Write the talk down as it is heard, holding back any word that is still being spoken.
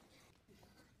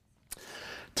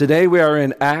Today we are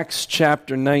in Acts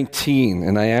chapter 19,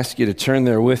 and I ask you to turn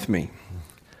there with me.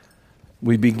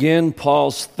 We begin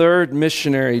Paul's third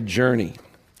missionary journey,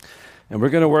 and we're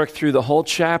going to work through the whole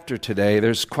chapter today.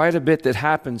 There's quite a bit that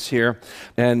happens here,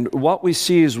 and what we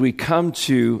see as we come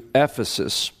to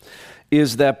Ephesus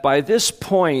is that by this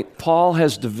point, Paul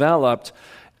has developed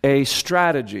a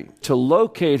strategy to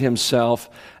locate himself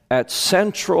at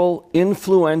central,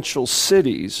 influential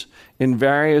cities in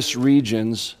various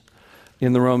regions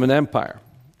in the Roman Empire.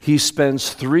 He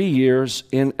spends 3 years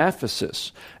in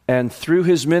Ephesus, and through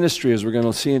his ministry, as we're going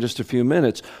to see in just a few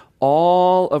minutes,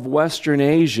 all of Western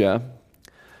Asia,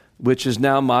 which is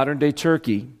now modern-day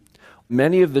Turkey,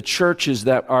 many of the churches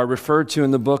that are referred to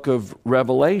in the book of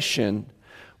Revelation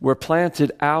were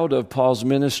planted out of Paul's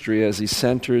ministry as he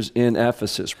centers in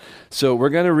Ephesus. So we're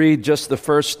going to read just the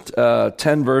first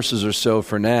 10 verses or so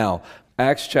for now.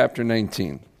 Acts chapter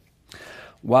 19.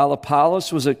 While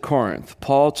Apollos was at Corinth,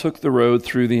 Paul took the road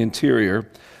through the interior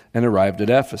and arrived at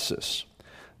Ephesus.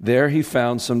 There he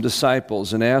found some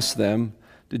disciples and asked them,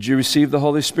 "Did you receive the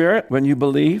Holy Spirit when you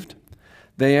believed?"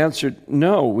 They answered,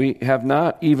 "No, we have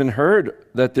not even heard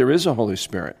that there is a Holy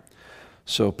Spirit."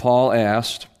 So Paul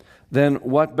asked, "Then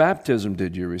what baptism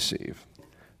did you receive?"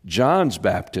 "John's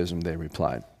baptism," they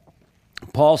replied.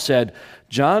 Paul said,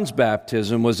 "John's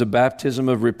baptism was a baptism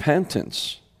of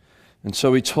repentance." And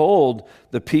so he told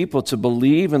the people to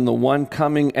believe in the one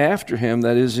coming after him,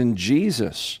 that is, in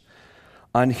Jesus.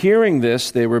 On hearing this,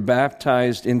 they were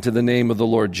baptized into the name of the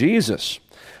Lord Jesus.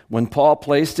 When Paul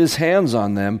placed his hands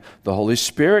on them, the Holy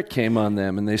Spirit came on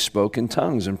them, and they spoke in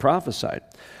tongues and prophesied.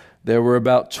 There were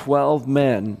about 12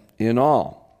 men in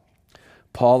all.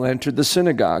 Paul entered the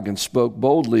synagogue and spoke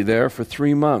boldly there for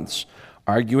 3 months,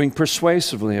 arguing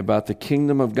persuasively about the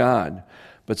kingdom of God.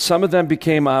 But some of them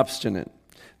became obstinate.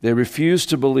 They refused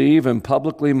to believe and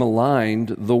publicly maligned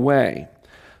the way.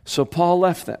 So Paul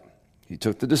left them. He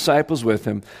took the disciples with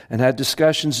him and had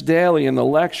discussions daily in the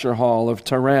lecture hall of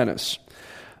Tyrannus.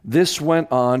 This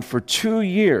went on for 2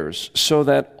 years, so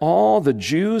that all the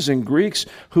Jews and Greeks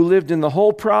who lived in the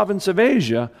whole province of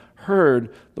Asia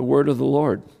heard the word of the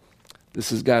Lord.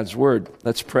 This is God's word.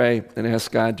 Let's pray and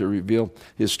ask God to reveal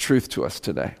his truth to us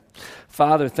today.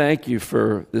 Father, thank you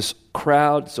for this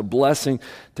crowd. It's a blessing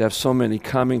to have so many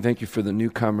coming. Thank you for the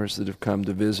newcomers that have come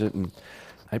to visit. And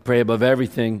I pray above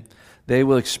everything, they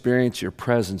will experience your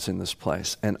presence in this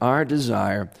place and our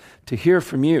desire to hear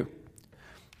from you.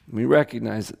 We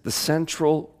recognize that the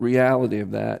central reality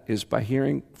of that is by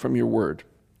hearing from your word.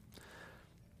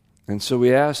 And so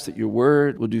we ask that your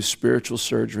word will do spiritual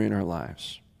surgery in our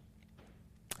lives.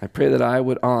 I pray that I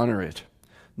would honor it,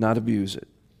 not abuse it,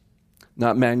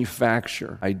 not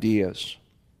manufacture ideas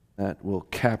that will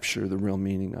capture the real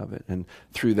meaning of it. And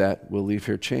through that, we'll leave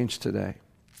here changed today.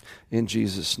 In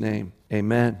Jesus' name,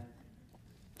 amen.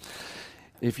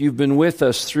 If you've been with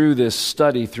us through this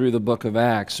study through the book of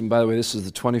Acts, and by the way, this is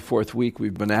the 24th week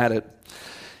we've been at it,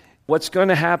 what's going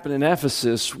to happen in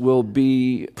Ephesus will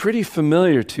be pretty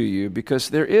familiar to you because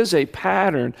there is a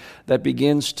pattern that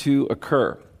begins to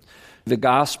occur. The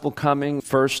gospel coming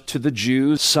first to the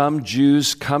Jews. Some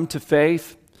Jews come to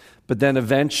faith, but then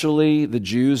eventually the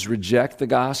Jews reject the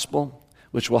gospel,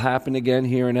 which will happen again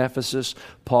here in Ephesus.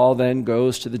 Paul then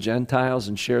goes to the Gentiles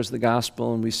and shares the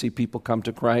gospel, and we see people come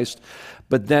to Christ.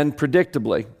 But then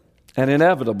predictably and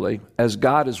inevitably, as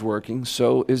God is working,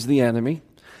 so is the enemy.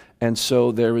 And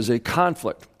so there is a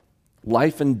conflict,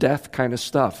 life and death kind of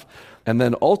stuff. And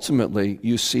then ultimately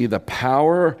you see the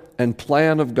power and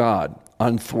plan of God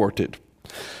unthwarted.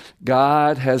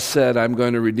 God has said, I'm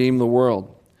going to redeem the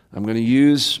world. I'm going to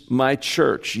use my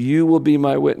church. You will be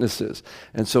my witnesses.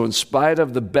 And so in spite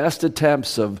of the best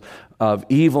attempts of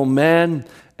evil men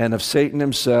and of Satan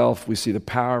himself, we see the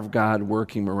power of God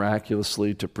working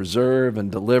miraculously to preserve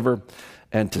and deliver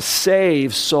and to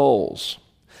save souls.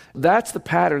 That's the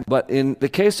pattern. But in the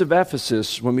case of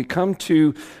Ephesus, when we come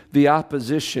to the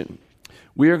opposition,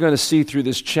 we are going to see through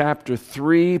this chapter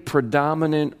 3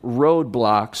 predominant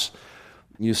roadblocks.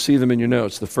 You see them in your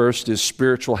notes. The first is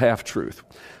spiritual half-truth.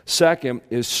 Second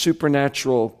is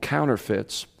supernatural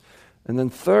counterfeits. And then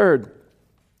third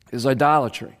is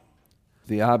idolatry,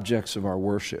 the objects of our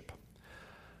worship.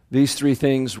 These 3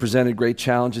 things presented great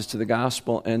challenges to the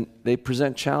gospel, and they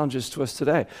present challenges to us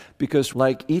today because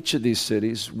like each of these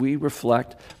cities, we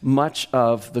reflect much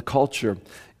of the culture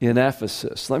in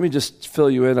Ephesus. Let me just fill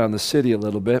you in on the city a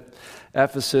little bit.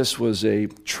 Ephesus was a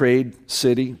trade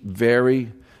city,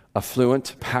 very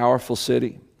affluent, powerful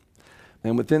city.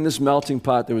 And within this melting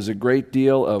pot, there was a great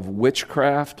deal of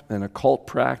witchcraft and occult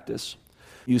practice.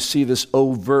 You see this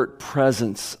overt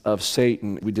presence of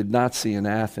Satan we did not see in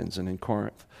Athens and in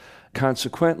Corinth.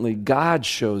 Consequently, God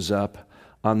shows up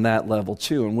on that level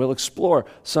too. And we'll explore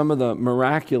some of the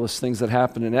miraculous things that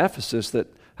happen in Ephesus that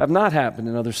have not happened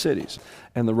in other cities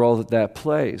and the role that that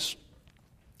plays.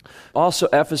 Also,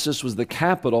 Ephesus was the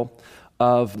capital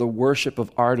of the worship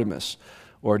of Artemis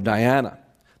or Diana.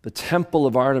 The temple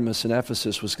of Artemis in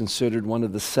Ephesus was considered one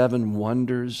of the 7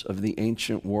 wonders of the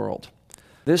ancient world.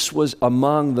 This was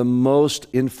among the most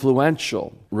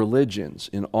influential religions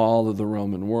in all of the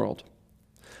Roman world.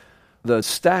 The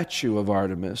statue of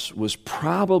Artemis was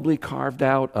probably carved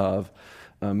out of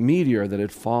a meteor that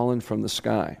had fallen from the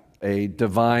sky, a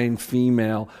divine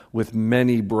female with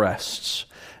many breasts.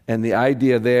 And the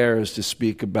idea there is to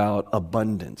speak about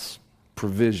abundance,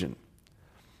 provision.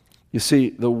 You see,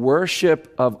 the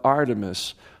worship of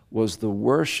Artemis was the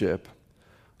worship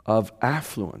of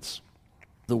affluence,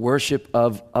 the worship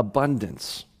of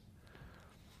abundance.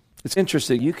 It's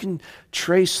interesting. You can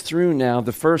trace through now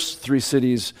the first 3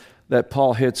 cities that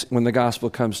Paul hits when the gospel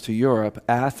comes to Europe,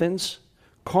 Athens,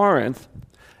 Corinth,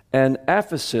 and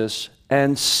Ephesus,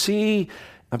 and see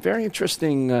a very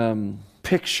interesting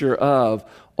picture of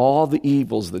all the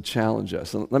evils that challenge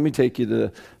us. And let me take you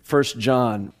to 1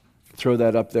 John. Throw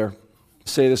that up there.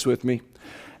 Say this with me.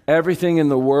 Everything in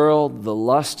the world, the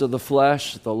lust of the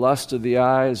flesh, the lust of the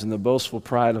eyes, and the boastful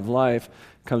pride of life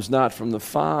comes not from the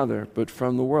Father, but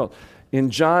from the world. In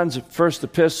John's first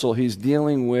epistle, he's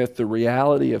dealing with the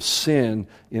reality of sin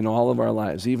in all of our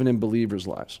lives, even in believers'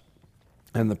 lives,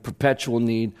 and the perpetual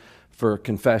need for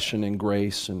confession and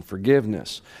grace and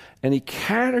forgiveness. And he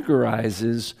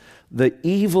categorizes the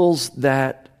evils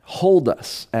that hold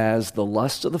us as the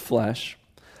lust of the flesh,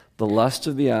 the lust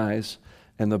of the eyes,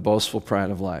 and the boastful pride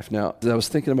of life. Now, as I was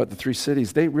thinking about the 3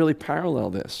 cities, they really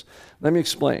parallel this. Let me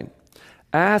explain.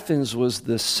 Athens was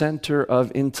the center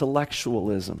of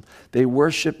intellectualism. They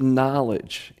worshiped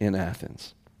knowledge in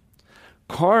Athens.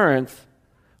 Corinth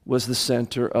was the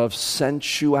center of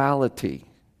sensuality.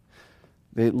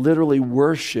 They literally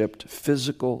worshiped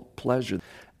physical pleasure.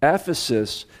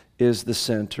 Ephesus is the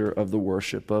center of the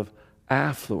worship of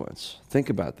affluence. Think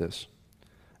about this.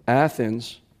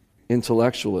 Athens,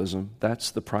 intellectualism,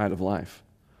 that's the pride of life.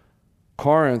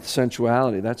 Corinth,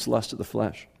 sensuality, that's lust of the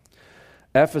flesh.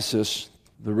 Ephesus,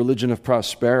 the religion of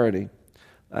prosperity,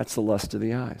 that's the lust of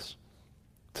the eyes.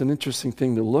 It's an interesting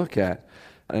thing to look at.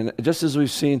 And just as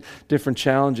we've seen different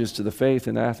challenges to the faith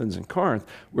in Athens and Corinth,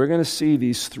 we're going to see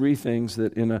these 3 things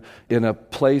that in a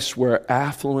place where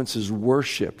affluence is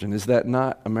worshipped, and is that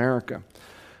not America,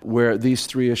 where these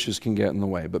 3 issues can get in the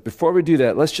way. But before we do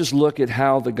that, let's just look at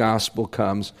how the gospel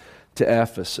comes to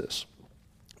Ephesus.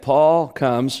 Paul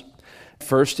comes,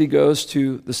 first he goes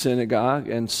to the synagogue,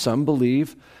 and some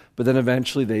believe, but then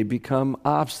eventually they become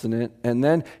obstinate, and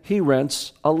then he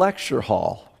rents a lecture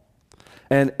hall.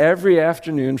 And every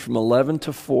afternoon from 11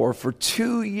 to 4, for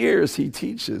 2 years he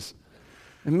teaches.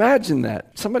 Imagine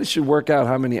that. Somebody should work out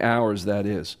how many hours that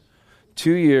is.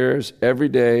 2 years, every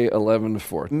day, 11 to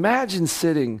 4. Imagine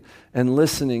sitting and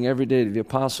listening every day to the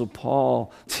Apostle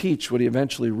Paul teach what he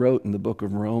eventually wrote in the book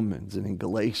of Romans and in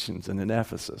Galatians and in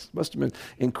Ephesus. It must have been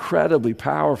incredibly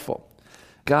powerful.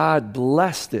 God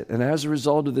blessed it. And as a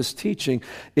result of this teaching,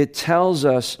 it tells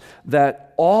us that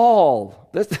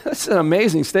that's an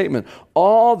amazing statement,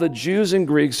 all the Jews and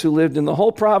Greeks who lived in the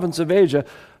whole province of Asia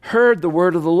heard the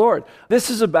word of the Lord. This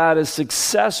is about as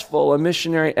successful a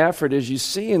missionary effort as you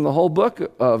see in the whole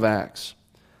book of Acts.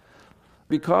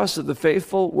 Because of the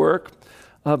faithful work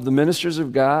of the ministers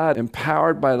of God,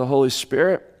 empowered by the Holy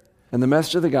Spirit and the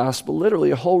message of the gospel,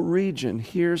 literally a whole region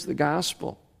hears the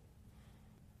gospel.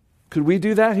 Could we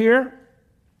do that here?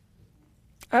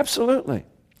 Absolutely.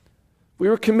 We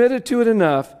were committed to it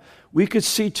enough, we could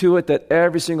see to it that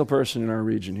every single person in our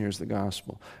region hears the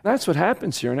gospel. That's what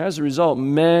happens here, and as a result,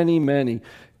 many, many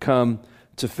come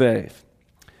to faith.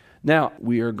 Now,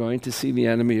 we are going to see the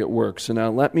enemy at work. So now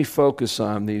let me focus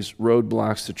on these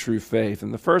roadblocks to true faith.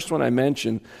 And the first one I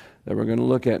mentioned that we're going to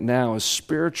look at now is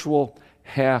spiritual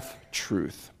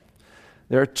half-truth.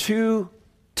 There are 2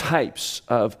 types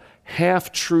of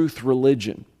half-truth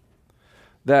religion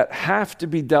that have to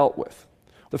be dealt with.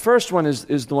 The first one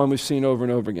is the one we've seen over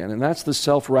and over again, and that's the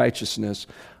self-righteousness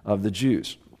of the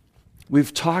Jews.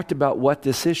 We've talked about what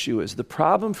this issue is. The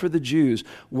problem for the Jews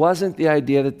wasn't the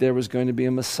idea that there was going to be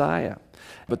a Messiah,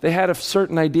 but they had a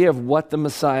certain idea of what the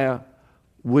Messiah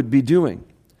would be doing.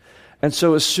 And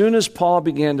so as soon as Paul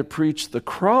began to preach the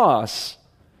cross,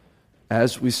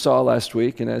 as we saw last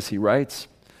week and as he writes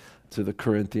to the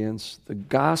Corinthians, the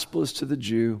gospel is to the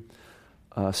Jew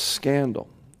a scandal,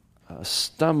 a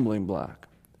stumbling block.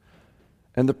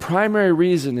 And the primary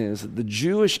reason is that the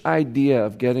Jewish idea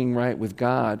of getting right with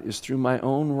God is through my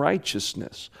own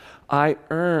righteousness. I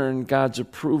earn God's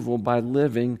approval by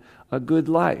living a good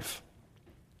life.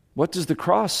 What does the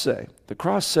cross say? The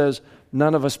cross says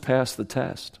none of us pass the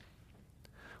test.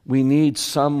 We need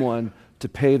someone to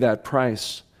pay that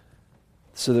price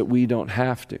so that we don't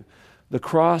have to. The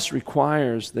cross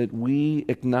requires that we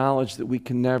acknowledge that we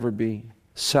can never be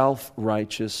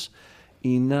self-righteous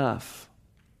enough.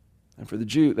 And for the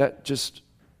Jew, that just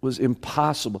was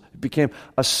impossible. It became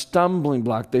a stumbling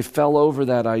block. They fell over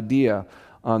that idea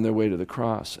on their way to the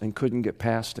cross and couldn't get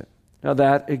past it. Now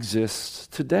that exists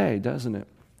today, doesn't it?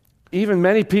 Even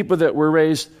many people that were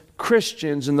raised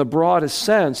Christians in the broadest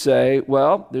sense say,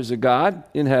 well, there's a God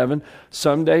in heaven.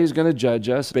 Someday he's going to judge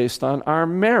us based on our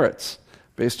merits,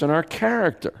 based on our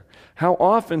character. How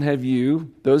often have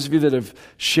you, those of you that have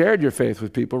shared your faith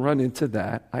with people, run into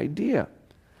that idea?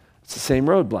 It's the same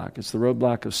roadblock. It's the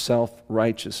roadblock of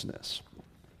self-righteousness.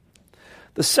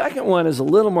 The second one is a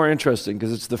little more interesting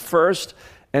because it's the first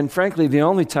and frankly the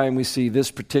only time we see this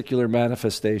particular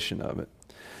manifestation of it.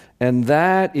 And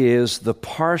that is the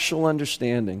partial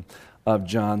understanding of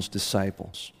John's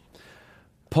disciples.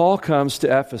 Paul comes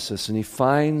to Ephesus and he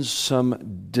finds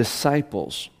some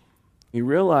disciples. He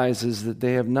realizes that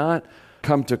they have not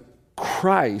come to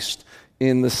Christ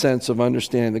in the sense of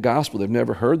understanding the gospel. They've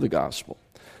never heard the gospel.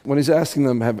 When he's asking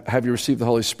them, have you received the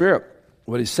Holy Spirit?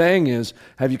 What he's saying is,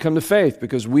 have you come to faith?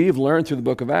 Because we've learned through the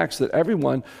book of Acts that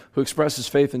everyone who expresses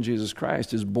faith in Jesus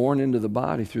Christ is born into the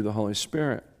body through the Holy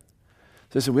Spirit.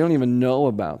 So they said, we don't even know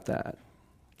about that.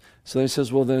 So he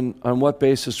says, well then, on what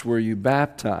basis were you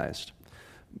baptized?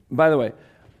 By the way,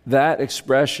 that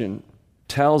expression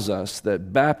tells us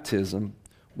that baptism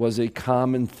was a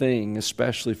common thing,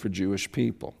 especially for Jewish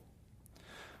people.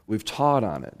 We've taught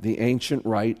on it, the ancient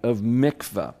rite of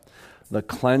mikveh, the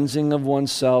cleansing of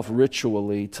oneself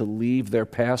ritually to leave their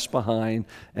past behind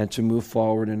and to move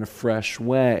forward in a fresh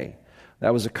way.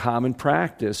 That was a common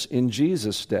practice in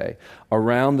Jesus' day.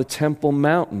 Around the Temple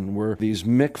Mountain were these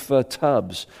mikveh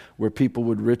tubs where people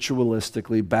would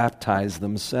ritualistically baptize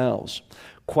themselves.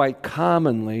 Quite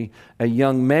commonly, a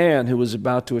young man who was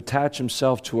about to attach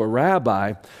himself to a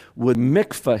rabbi would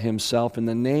mikveh himself in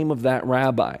the name of that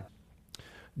rabbi.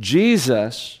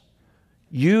 Jesus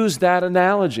used that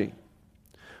analogy.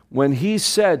 When he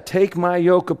said, take my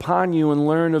yoke upon you and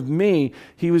learn of me,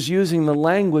 he was using the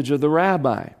language of the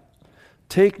rabbi.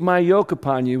 Take my yoke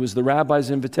upon you was the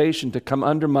rabbi's invitation to come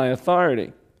under my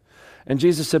authority. And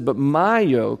Jesus said, but my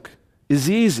yoke is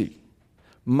easy.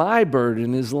 My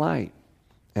burden is light.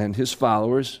 And his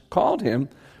followers called him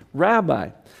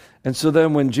rabbi. And so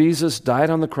then when Jesus died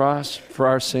on the cross for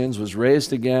our sins, was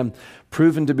raised again,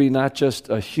 proven to be not just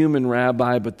a human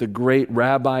rabbi, but the great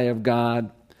rabbi of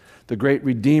God, the great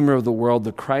redeemer of the world,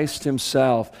 the Christ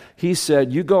himself, he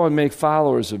said, you go and make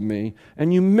followers of me,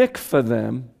 and you mikveh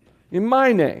them in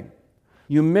my name.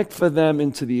 You mikveh them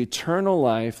into the eternal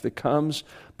life that comes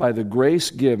by the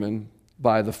grace given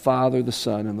by the Father, the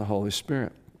Son, and the Holy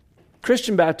Spirit.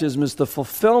 Christian baptism is the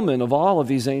fulfillment of all of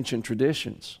these ancient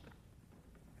traditions.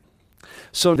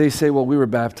 So they say, well, we were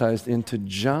baptized into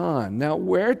John. Now,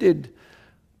 where did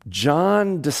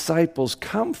John disciples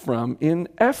come from in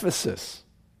Ephesus?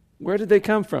 Where did they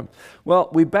come from? Well,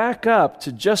 we back up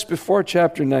to just before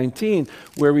chapter 19,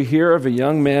 where we hear of a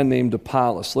young man named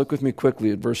Apollos. Look with me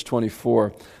quickly at verse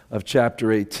 24 of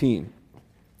chapter 18.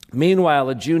 Meanwhile,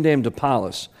 a Jew named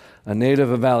Apollos, a native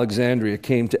of Alexandria,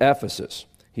 came to Ephesus.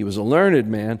 He was a learned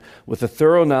man with a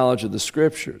thorough knowledge of the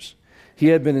Scriptures. He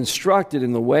had been instructed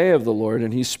in the way of the Lord,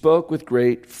 and he spoke with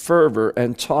great fervor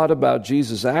and taught about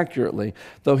Jesus accurately,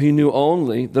 though he knew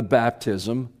only the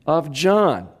baptism of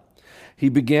John. He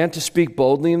began to speak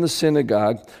boldly in the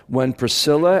synagogue when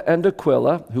Priscilla and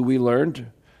Aquila, who we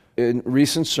learned in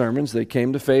recent sermons, they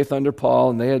came to faith under Paul,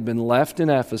 and they had been left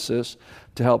in Ephesus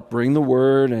to help bring the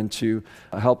word and to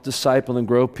help disciple and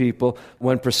grow people.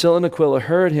 When Priscilla and Aquila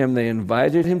heard him, they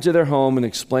invited him to their home and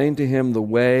explained to him the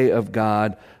way of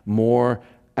God more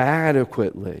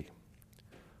adequately.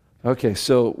 Okay,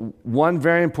 so one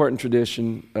very important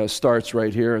tradition starts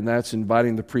right here, and that's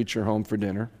inviting the preacher home for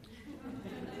dinner.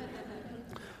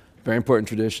 Very important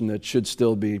tradition that should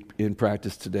still be in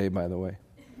practice today, by the way.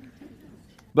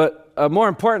 But a more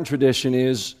important tradition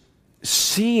is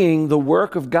seeing the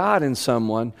work of God in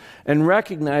someone and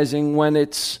recognizing when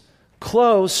it's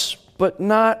close but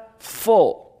not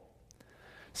full.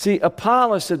 See,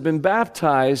 Apollos had been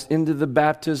baptized into the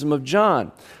baptism of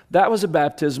John. That was a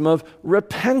baptism of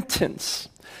repentance.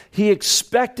 He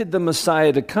expected the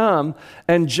Messiah to come,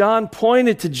 and John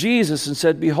pointed to Jesus and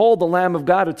said, "Behold, the Lamb of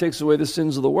God who takes away the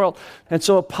sins of the world." And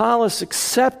so Apollos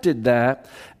accepted that,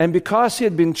 and because he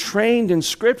had been trained in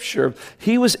Scripture,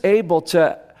 he was able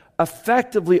to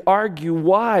effectively argue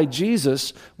why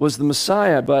Jesus was the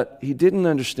Messiah, but he didn't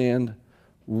understand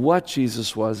what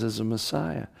Jesus was as a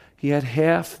Messiah. He had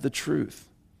half the truth.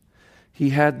 He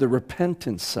had the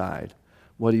repentance side.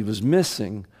 What he was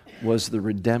missing was the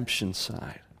redemption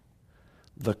side,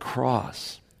 the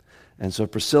cross. And so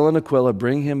Priscilla and Aquila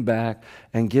bring him back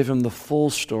and give him the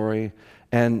full story,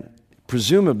 and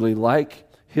presumably, like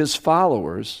his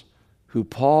followers, who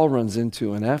Paul runs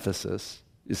into in Ephesus,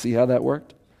 you see how that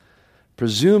worked?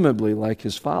 Presumably, like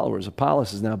his followers,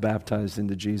 Apollos is now baptized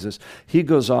into Jesus. He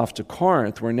goes off to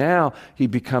Corinth, where now he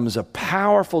becomes a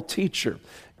powerful teacher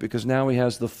because now he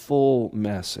has the full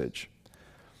message.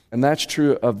 And that's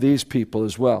true of these people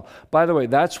as well. By the way,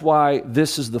 that's why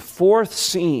this is the fourth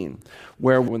scene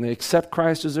where when they accept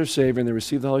Christ as their Savior and they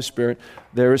receive the Holy Spirit,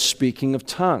 there is speaking of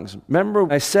tongues.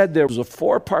 Remember, I said there was a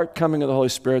four-part coming of the Holy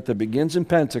Spirit that begins in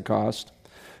Pentecost.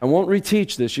 I won't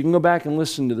reteach this. You can go back and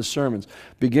listen to the sermons.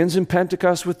 Begins in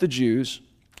Pentecost with the Jews,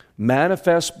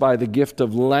 manifests by the gift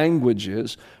of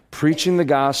languages, preaching the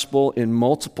gospel in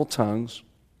multiple tongues.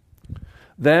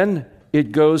 Then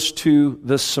it goes to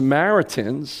the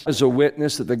Samaritans as a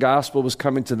witness that the gospel was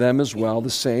coming to them as well, the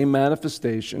same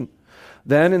manifestation.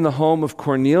 Then in the home of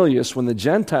Cornelius, when the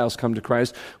Gentiles come to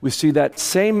Christ, we see that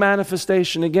same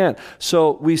manifestation again.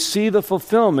 So we see the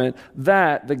fulfillment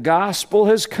that the gospel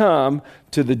has come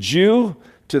to the Jew,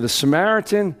 to the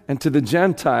Samaritan, and to the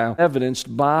Gentile,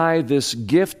 evidenced by this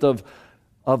gift of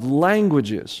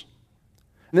languages.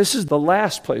 And this is the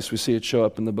last place we see it show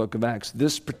up in the book of Acts,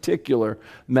 this particular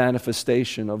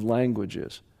manifestation of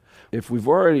languages. If we've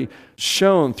already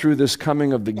shown through this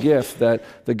coming of the gift that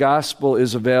the gospel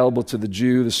is available to the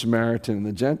Jew, the Samaritan, and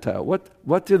the Gentile,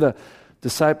 what do the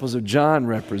disciples of John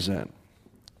represent?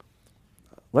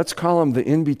 Let's call them the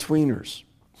in-betweeners.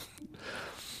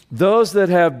 Those that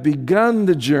have begun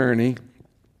the journey,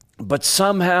 but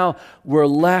somehow were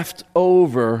left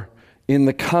over in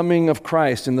the coming of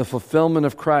Christ, in the fulfillment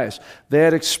of Christ. They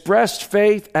had expressed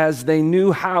faith as they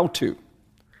knew how to.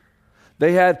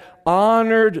 They had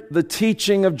honored the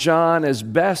teaching of John as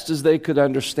best as they could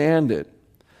understand it,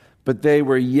 but they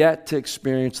were yet to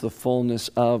experience the fullness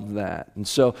of that. And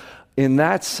so, in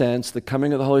that sense, the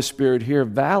coming of the Holy Spirit here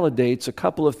validates a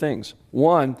couple of things.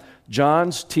 One,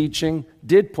 John's teaching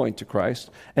did point to Christ,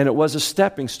 and it was a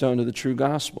stepping stone to the true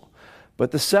gospel. But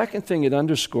the second thing it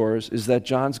underscores is that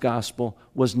John's gospel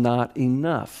was not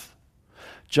enough.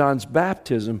 John's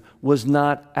baptism was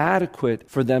not adequate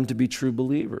for them to be true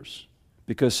believers,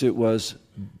 because it was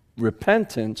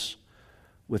repentance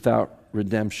without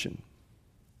redemption.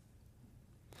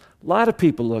 A lot of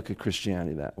people look at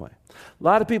Christianity that way. A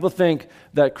lot of people think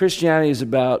that Christianity is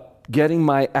about getting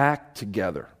my act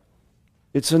together.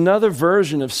 It's another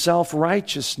version of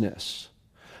self-righteousness.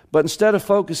 But instead of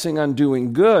focusing on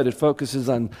doing good, it focuses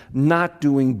on not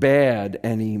doing bad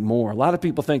anymore. A lot of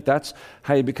people think that's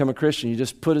how you become a Christian. You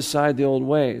just put aside the old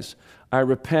ways. I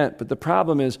repent. But the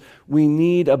problem is we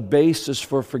need a basis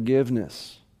for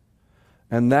forgiveness.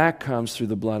 And that comes through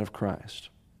the blood of Christ.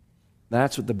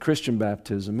 That's what the Christian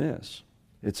baptism is.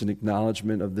 It's an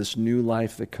acknowledgement of this new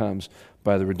life that comes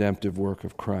by the redemptive work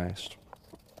of Christ.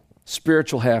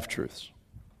 Spiritual half-truths.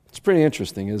 It's pretty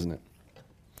interesting, isn't it?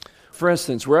 For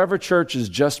instance, wherever churches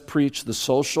just preach the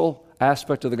social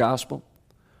aspect of the gospel,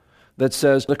 that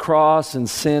says the cross and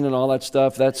sin and all that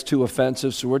stuff, that's too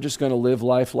offensive, so we're just going to live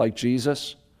life like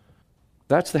Jesus.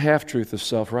 That's the half-truth of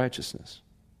self-righteousness.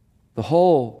 The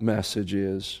whole message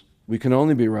is we can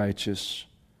only be righteous,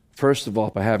 first of all,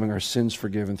 by having our sins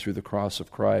forgiven through the cross of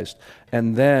Christ,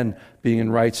 and then being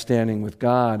in right standing with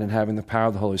God and having the power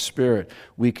of the Holy Spirit,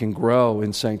 we can grow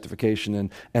in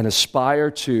sanctification and aspire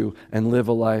to and live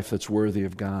a life that's worthy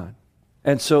of God.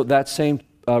 And so that same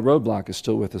roadblock is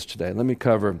still with us today. Let me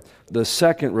cover the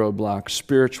second roadblock,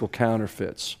 spiritual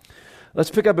counterfeits.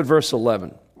 Let's pick up at verse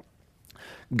 11.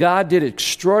 God did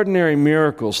extraordinary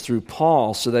miracles through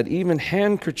Paul so that even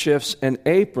handkerchiefs and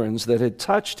aprons that had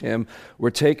touched him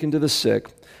were taken to the sick,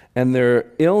 and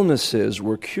their illnesses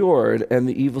were cured, and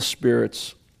the evil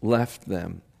spirits left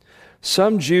them.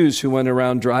 Some Jews who went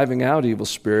around driving out evil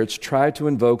spirits tried to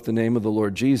invoke the name of the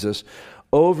Lord Jesus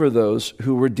over those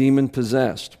who were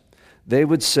demon-possessed. They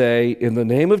would say, "In the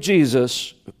name of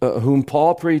Jesus, whom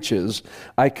Paul preaches,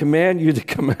 I command you to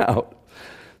come out."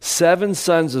 7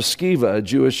 sons of Sceva, a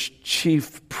Jewish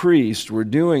chief priest, were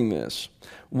doing this.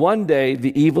 One day,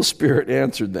 the evil spirit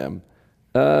answered them,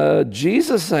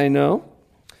 Jesus I know,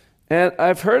 and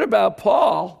I've heard about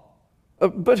Paul,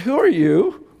 but who are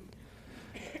you?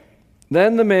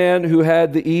 Then the man who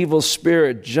had the evil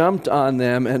spirit jumped on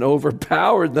them and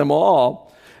overpowered them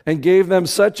all and gave them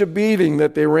such a beating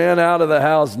that they ran out of the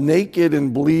house naked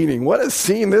and bleeding. What a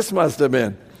scene this must have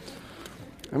been.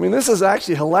 I mean, this is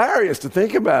actually hilarious to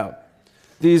think about.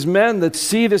 These men that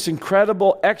see this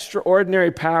incredible,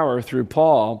 extraordinary power through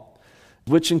Paul,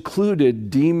 which included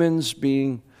demons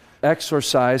being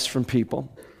exorcised from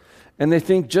people, and they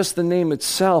think just the name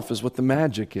itself is what the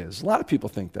magic is. A lot of people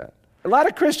think that. A lot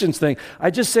of Christians think, I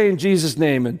just say in Jesus'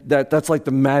 name, and that's like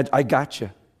the magic, I got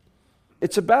you.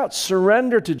 It's about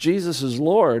surrender to Jesus as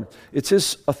Lord. It's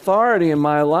his authority in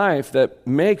my life that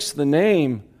makes the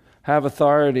name have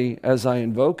authority as I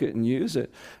invoke it and use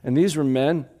it. And these were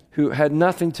men who had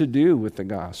nothing to do with the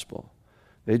gospel.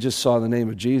 They just saw the name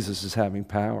of Jesus as having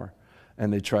power,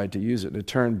 and they tried to use it. It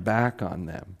turned back on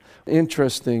them.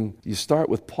 Interesting, you start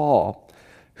with Paul,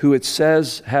 who it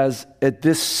says has, at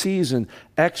this season,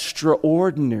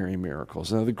 extraordinary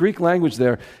miracles. Now, the Greek language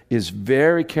there is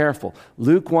very careful.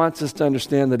 Luke wants us to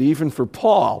understand that even for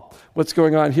Paul, what's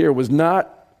going on here was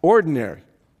not ordinary.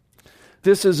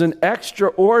 This is an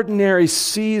extraordinary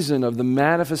season of the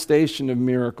manifestation of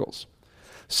miracles.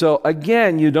 So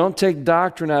again, you don't take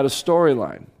doctrine out of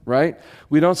storyline, right?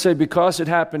 We don't say because it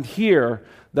happened here,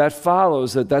 that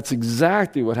follows that that's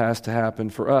exactly what has to happen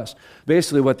for us.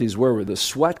 Basically what these were the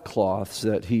sweat cloths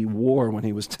that he wore when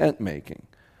he was tent making.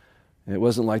 And it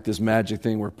wasn't like this magic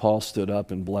thing where Paul stood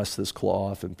up and blessed this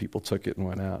cloth and people took it and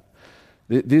went out.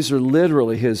 These are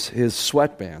literally his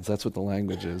sweatbands. That's what the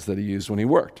language is that he used when he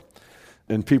worked.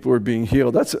 And people were being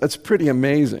healed. That's pretty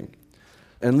amazing.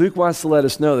 And Luke wants to let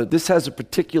us know that this has a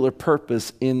particular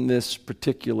purpose in this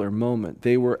particular moment.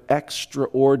 They were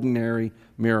extraordinary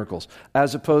miracles,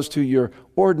 as opposed to your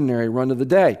ordinary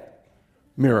run-of-the-day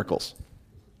miracles.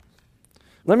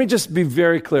 Let me just be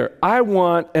very clear. I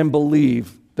want and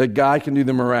believe that God can do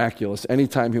the miraculous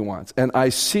anytime he wants. And I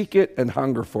seek it and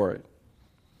hunger for it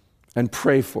and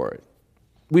pray for it.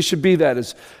 We should be that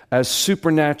as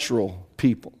supernatural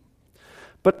people.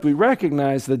 But we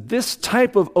recognize that this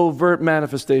type of overt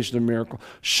manifestation of miracle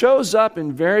shows up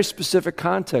in very specific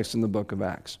contexts in the book of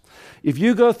Acts. If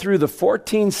you go through the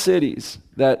 14 cities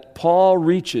that Paul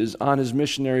reaches on his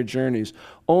missionary journeys,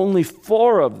 only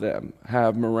 4 of them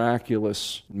have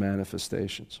miraculous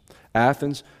manifestations.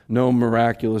 Athens, no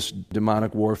miraculous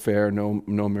demonic warfare, no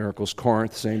miracles.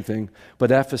 Corinth, same thing. But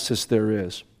Ephesus, there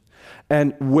is.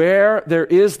 And where there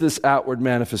is this outward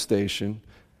manifestation,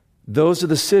 those are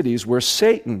the cities where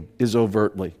Satan is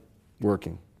overtly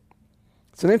working.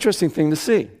 It's an interesting thing to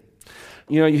see.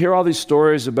 You know, you hear all these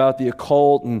stories about the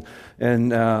occult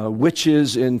and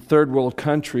witches in third world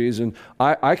countries, and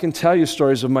I can tell you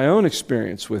stories of my own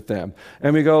experience with them.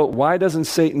 And we go, why doesn't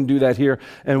Satan do that here?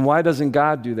 And why doesn't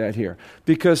God do that here?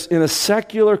 Because in a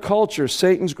secular culture,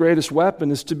 Satan's greatest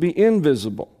weapon is to be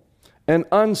invisible and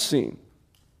unseen.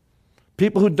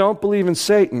 People who don't believe in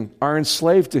Satan are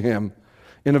enslaved to him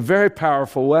in a very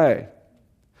powerful way.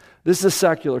 This is a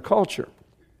secular culture,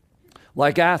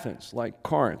 like Athens, like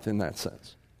Corinth in that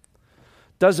sense.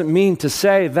 Doesn't mean to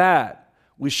say that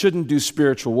we shouldn't do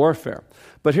spiritual warfare.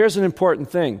 But here's an important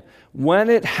thing.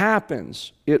 When it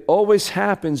happens, it always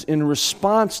happens in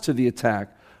response to the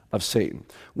attack of Satan.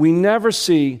 We never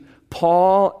see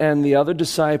Paul and the other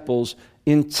disciples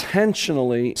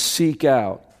intentionally seek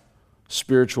out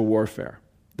spiritual warfare.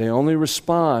 They only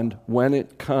respond when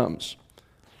it comes.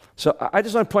 So I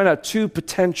just want to point out 2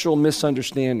 potential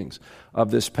misunderstandings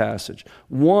of this passage.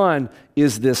 One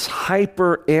is this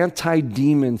hyper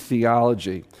anti-demon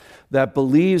theology that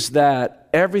believes that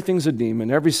everything's a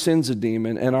demon, every sin's a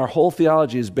demon, and our whole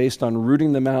theology is based on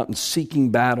rooting them out and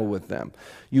seeking battle with them.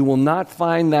 You will not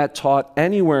find that taught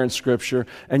anywhere in Scripture,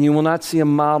 and you will not see a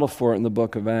model for it in the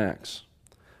book of Acts.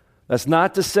 That's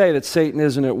not to say that Satan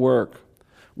isn't at work.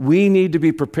 We need to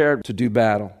be prepared to do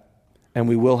battle, and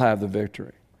we will have the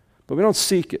victory. But we don't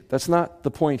seek it. That's not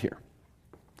the point here.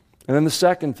 And then the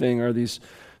second thing are these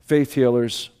faith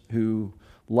healers who,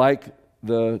 like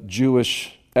the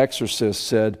Jewish exorcists,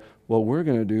 said, well, we're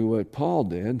going to do what Paul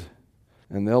did,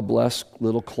 and they'll bless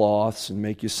little cloths and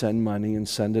make you send money and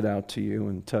send it out to you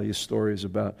and tell you stories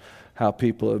about how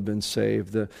people have been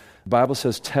saved. The Bible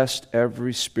says, test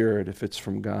every spirit if it's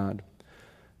from God.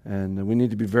 And we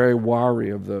need to be very wary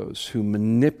of those who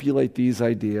manipulate these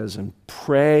ideas and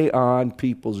prey on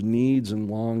people's needs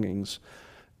and longings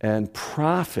and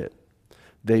profit.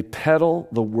 They peddle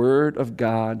the word of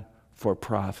God for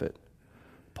profit.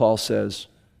 Paul says,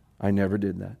 I never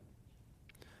did that.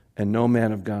 And no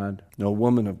man of God, no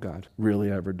woman of God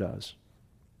really ever does.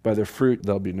 By their fruit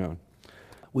they'll be known.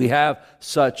 We have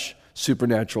such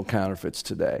supernatural counterfeits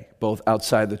today, both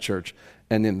outside the church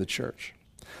and in the church.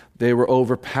 They were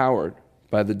overpowered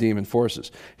by the demon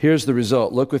forces. Here's the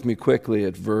result. Look with me quickly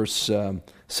at verse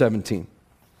 17.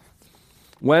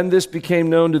 When this became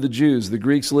known to the Jews, the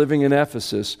Greeks living in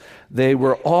Ephesus, they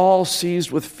were all seized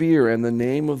with fear, and the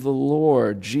name of the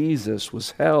Lord Jesus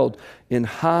was held in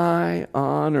high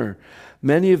honor.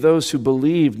 Many of those who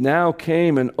believed now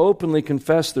came and openly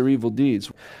confessed their evil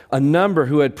deeds. A number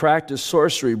who had practiced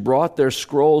sorcery brought their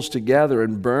scrolls together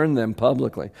and burned them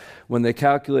publicly. When they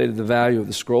calculated the value of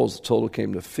the scrolls, the total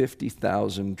came to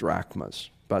 50,000 drachmas,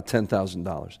 about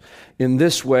 $10,000. In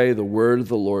this way, the word of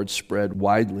the Lord spread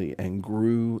widely and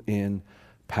grew in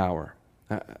power.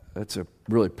 That's a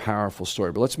really powerful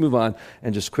story. But let's move on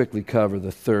and just quickly cover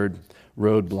the third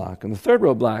roadblock. And the third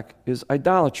roadblock is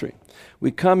idolatry.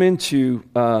 We come into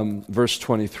verse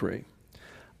 23.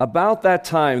 About that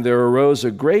time there arose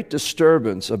a great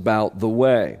disturbance about the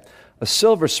way. A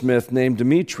silversmith named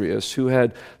Demetrius, who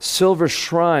had silver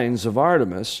shrines of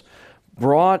Artemis,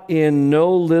 brought in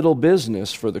no little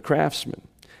business for the craftsmen.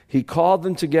 He called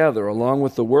them together along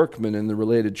with the workmen in the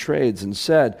related trades and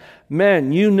said,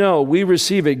 Men, you know we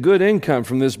receive a good income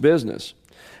from this business.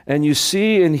 And you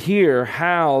see and hear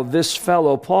how this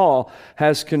fellow Paul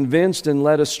has convinced and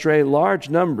led astray large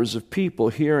numbers of people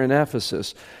here in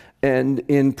Ephesus and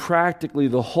in practically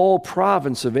the whole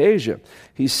province of Asia.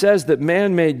 He says that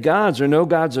man-made gods are no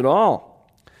gods at all.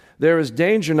 There is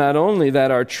danger not only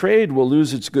that our trade will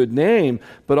lose its good name,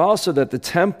 but also that the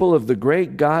temple of the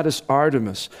great goddess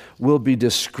Artemis will be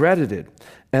discredited.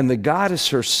 And the goddess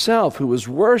herself, who was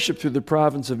worshipped through the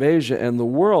province of Asia and the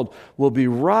world, will be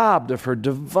robbed of her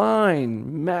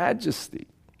divine majesty.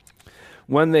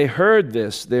 When they heard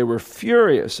this, they were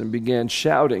furious and began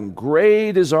shouting,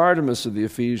 Great is Artemis of the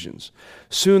Ephesians.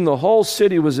 Soon the whole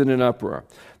city was in an uproar.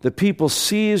 The people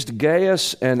seized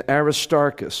Gaius and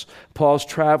Aristarchus, Paul's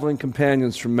traveling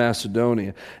companions from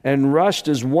Macedonia, and rushed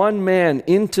as one man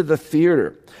into the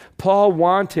theater. Paul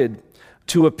wanted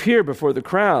to appear before the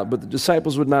crowd, but the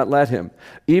disciples would not let him.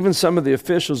 Even some of the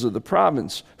officials of the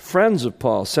province, friends of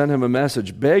Paul, sent him a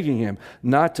message begging him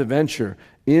not to venture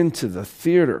into the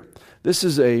theater. This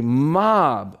is a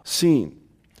mob scene.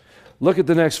 Look at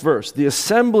the next verse. The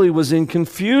assembly was in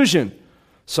confusion.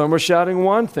 Some were shouting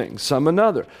one thing, some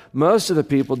another. Most of the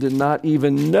people did not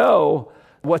even know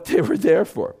what they were there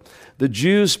for. The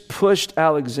Jews pushed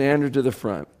Alexander to the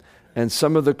front, and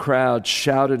some of the crowd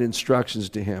shouted instructions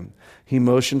to him. He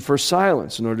motioned for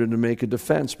silence in order to make a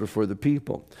defense before the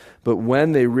people. But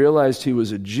when they realized he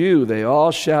was a Jew, they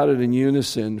all shouted in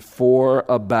unison for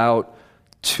about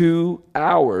 2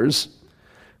 hours,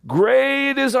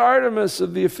 Great is Artemis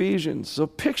of the Ephesians. So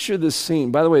picture this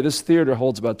scene. By the way, this theater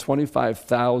holds about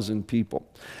 25,000 people.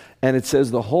 And it says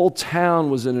the whole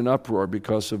town was in an uproar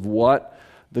because of what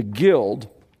the guild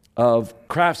of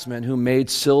craftsmen who made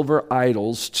silver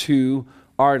idols to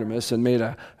Artemis and made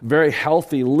a very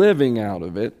healthy living out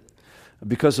of it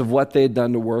because of what they had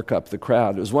done to work up the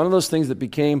crowd. It was one of those things that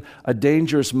became a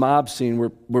dangerous mob scene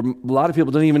where a lot of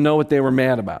people didn't even know what they were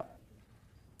mad about.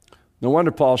 No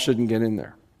wonder Paul shouldn't get in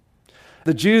there.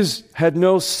 The Jews had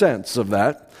no sense of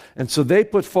that, and so they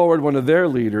put forward one of their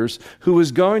leaders who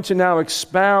was going to now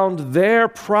expound their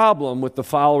problem with the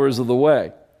followers of the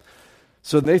way.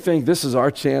 So they think this is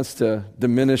our chance to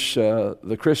diminish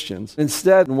the Christians.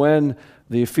 Instead, when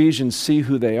the Ephesians see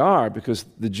who they are, because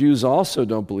the Jews also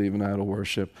don't believe in idol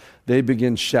worship, they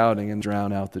begin shouting and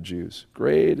drown out the Jews.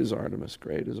 Great is Artemis,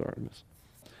 great is Artemis.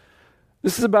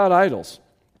 This is about idols.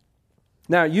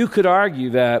 Now, you could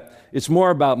argue that it's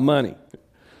more about money.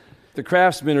 The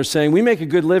craftsmen are saying, we make a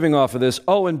good living off of this.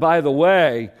 Oh, and by the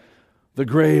way, the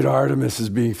great Artemis is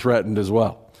being threatened as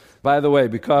well. By the way,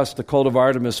 because the cult of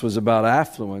Artemis was about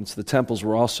affluence, the temples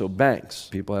were also banks.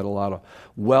 People had a lot of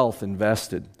wealth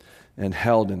invested and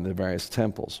held in the various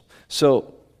temples.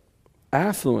 So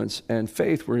affluence and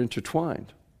faith were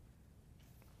intertwined.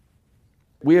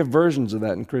 We have versions of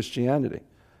that in Christianity.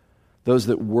 Those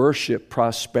that worship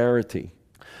prosperity.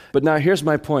 But now here's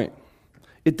my point.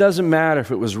 It doesn't matter if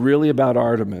it was really about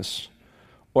Artemis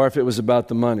or if it was about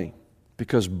the money,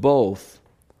 because both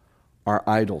are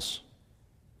idols.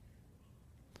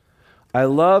 I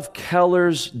love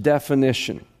Keller's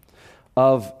definition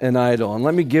of an idol, and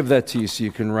let me give that to you so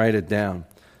you can write it down.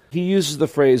 He uses the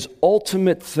phrase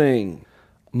ultimate thing.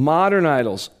 Modern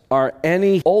idols are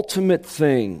any ultimate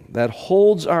thing that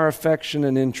holds our affection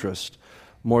and interest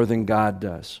more than God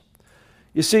does.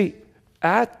 You see,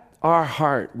 at our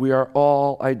heart, we are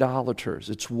all idolaters.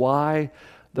 It's why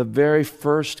the very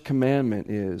first commandment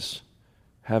is,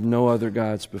 have no other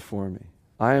gods before me.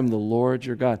 I am the Lord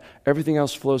your God. Everything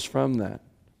else flows from that.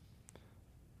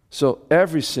 So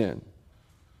every sin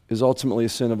is ultimately a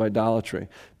sin of idolatry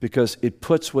because it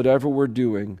puts whatever we're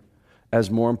doing as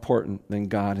more important than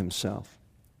God himself.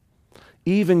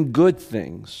 Even good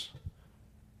things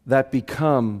that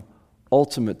become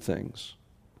ultimate things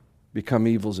become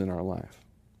evils in our life.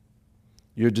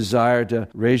 Your desire to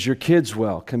raise your kids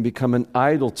well can become an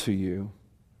idol to you,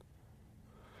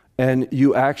 and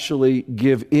you actually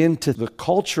give in to the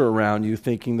culture around you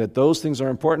thinking that those things are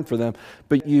important for them,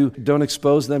 but you don't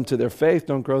expose them to their faith,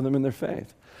 don't grow them in their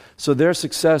faith. So their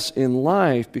success in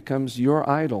life becomes your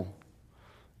idol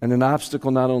and an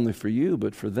obstacle not only for you,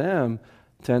 but for them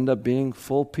to end up being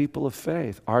full people of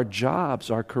faith. Our jobs,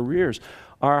 our careers,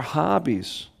 our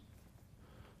hobbies,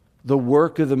 the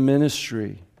work of the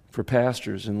ministry for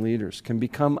pastors and leaders can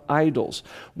become idols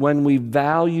when we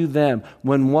value them,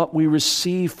 when what we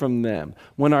receive from them,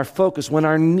 when our focus, when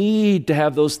our need to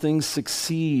have those things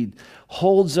succeed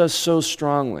holds us so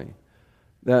strongly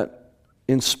that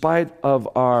in spite of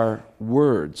our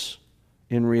words,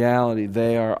 in reality,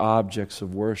 they are objects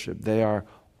of worship. They are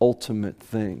ultimate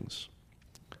things.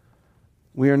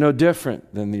 We are no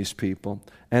different than these people,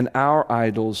 and our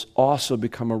idols also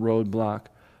become a roadblock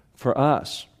for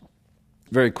us.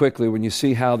 Very quickly, when you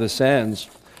see how this ends,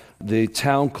 the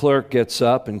town clerk gets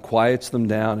up and quiets them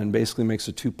down and basically makes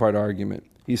a two-part argument.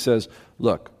 He says,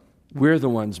 look, we're the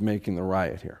ones making the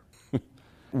riot here.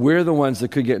 We're the ones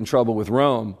that could get in trouble with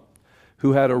Rome,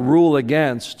 who had a rule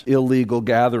against illegal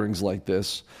gatherings like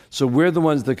this. So we're the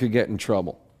ones that could get in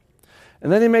trouble.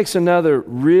 And then he makes another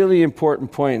really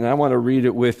important point, and I want to read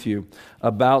it with you,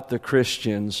 about the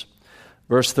Christians.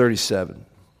 Verse 37.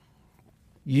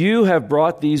 You have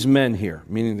brought these men here,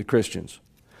 meaning the Christians,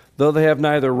 though they have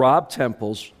neither robbed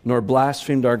temples nor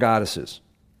blasphemed our goddesses.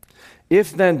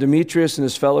 If then Demetrius and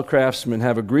his fellow craftsmen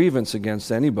have a grievance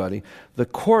against anybody, the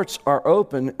courts are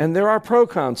open and there are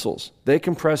proconsuls. They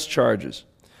can press charges.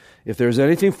 If there's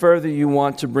anything further you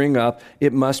want to bring up,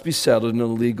 it must be settled in a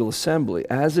legal assembly.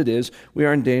 As it is, we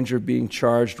are in danger of being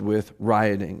charged with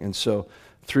rioting. And so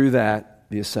through that,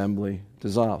 the assembly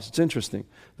dissolves. It's interesting.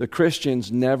 The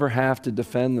Christians never have to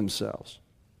defend themselves.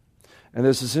 And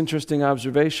there's this interesting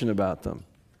observation about them.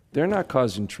 They're not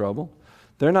causing trouble.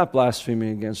 They're not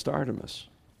blaspheming against Artemis.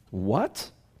 What?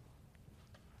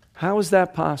 How is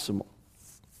that possible?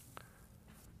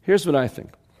 Here's what I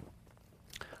think.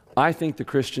 I think the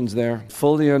Christians there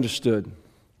fully understood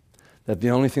that the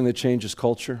only thing that changes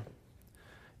culture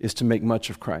is to make much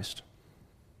of Christ.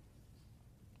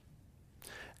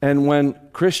 And when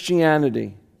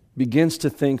Christianity begins to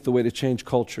think the way to change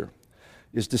culture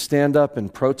is to stand up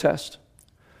and protest,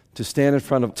 to stand in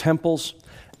front of temples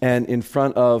and in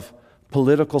front of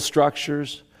political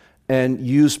structures and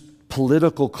use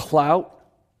political clout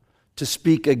to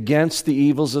speak against the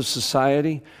evils of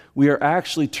society, we are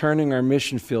actually turning our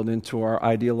mission field into our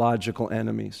ideological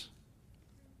enemies.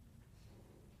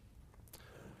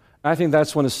 I think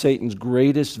that's one of Satan's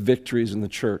greatest victories in the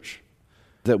church,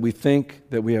 that we think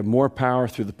that we have more power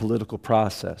through the political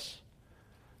process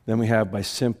than we have by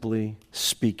simply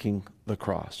speaking the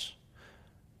cross.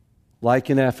 Like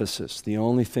in Ephesus, the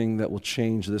only thing that will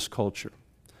change this culture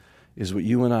is what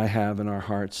you and I have in our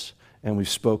hearts, and we've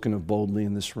spoken of boldly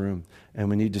in this room, and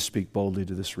we need to speak boldly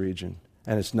to this region.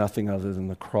 And it's nothing other than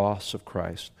the cross of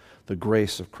Christ, the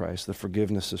grace of Christ, the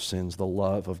forgiveness of sins, the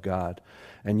love of God.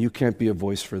 And you can't be a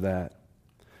voice for that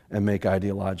and make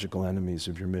ideological enemies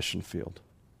of your mission field.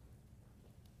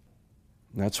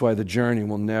 And that's why the journey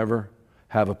will never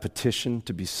have a petition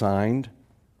to be signed.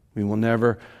 We will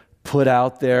never put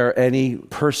out there any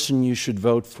person you should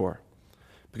vote for.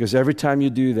 Because every time you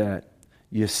do that,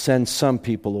 you send some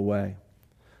people away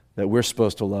that we're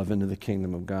supposed to love into the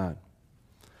kingdom of God.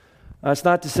 It's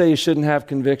not to say you shouldn't have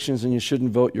convictions and you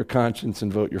shouldn't vote your conscience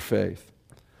and vote your faith.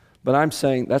 But I'm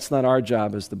saying that's not our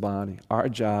job as the body. Our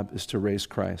job is to raise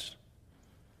Christ.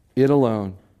 It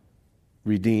alone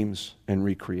redeems and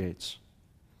recreates.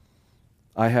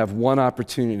 I have one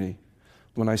opportunity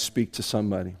when I speak to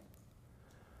somebody,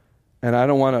 and I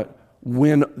don't want to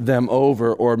win them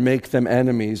over or make them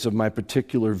enemies of my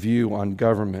particular view on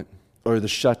government or the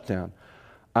shutdown.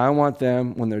 I want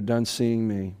them, when they're done seeing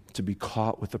me, to be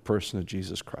caught with the person of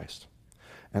Jesus Christ.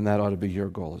 And that ought to be your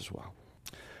goal as well.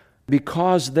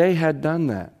 Because they had done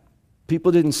that,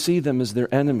 people didn't see them as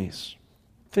their enemies.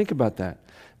 Think about that.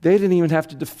 They didn't even have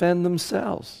to defend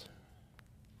themselves.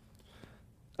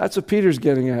 That's what Peter's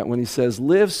getting at when he says,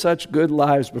 live such good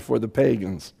lives before the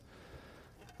pagans.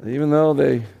 Even though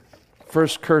they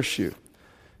first curse you.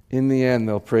 In the end,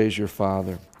 they'll praise your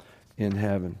Father in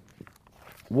heaven.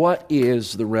 What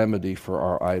is the remedy for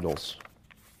our idols?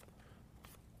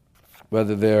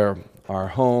 Whether they're our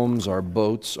homes, our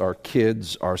boats, our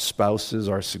kids, our spouses,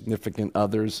 our significant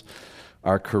others,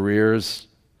 our careers.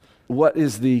 What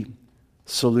is the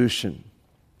solution?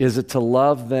 Is it to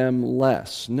love them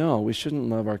less? No, we shouldn't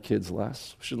love our kids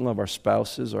less. We shouldn't love our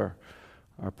spouses, our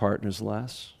partners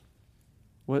less.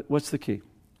 What's the key?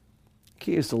 The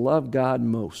key is to love God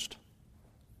most.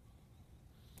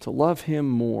 To love Him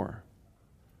more.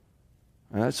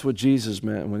 And that's what Jesus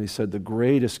meant when He said the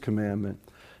greatest commandment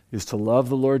is to love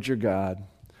the Lord your God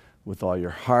with all your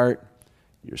heart,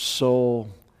 your soul,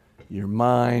 your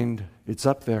mind. It's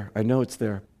up there. I know it's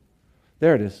there.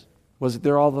 There it is. Was it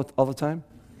there all the time?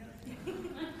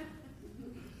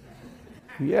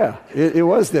 Yeah, it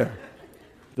was there.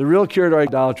 The real cure to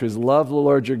idolatry is love the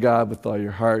Lord your God with all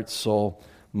your heart, soul,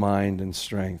 mind, and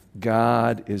strength.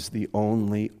 God is the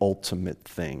only ultimate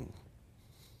thing.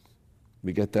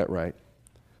 We get that right.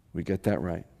 We get that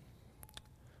right.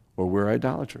 Or we're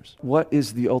idolaters. What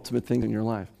is the ultimate thing in your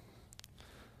life?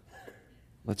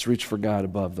 Let's reach for God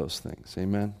above those things.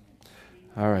 Amen?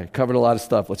 All right, covered a lot of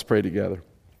stuff. Let's pray together.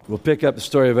 We'll pick up the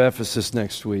story of Ephesus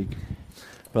next week.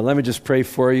 But let me just pray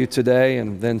for you today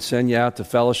and then send you out to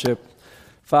fellowship.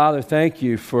 Father, thank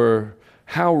you for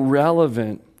how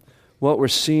relevant what we're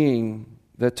seeing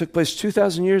that took place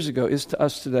 2,000 years ago is to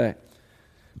us today.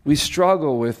 We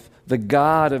struggle with the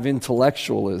God of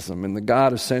intellectualism and the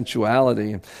God of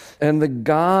sensuality and the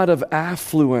God of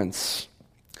affluence.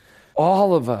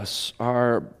 All of us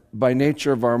are, by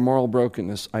nature of our moral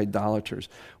brokenness, idolaters.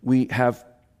 We have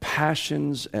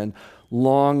passions and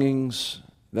longings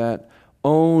that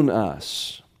own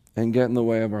us and get in the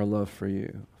way of our love for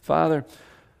you. Father,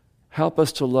 help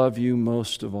us to love you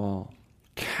most of all.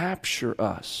 Capture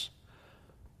us.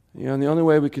 And the only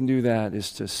way we can do that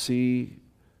is to see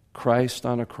Christ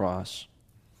on a cross.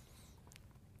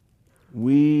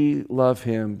 We love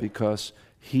Him because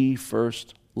He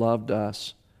first loved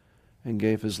us and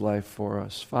gave His life for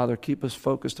us. Father, keep us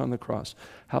focused on the cross.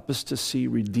 Help us to see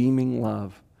redeeming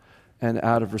love and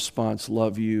out of response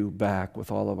love you back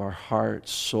with all of our heart,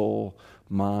 soul,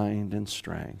 mind, and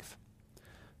strength.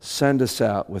 Send us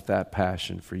out with that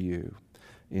passion for you.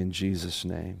 In Jesus'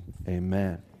 name,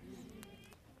 amen.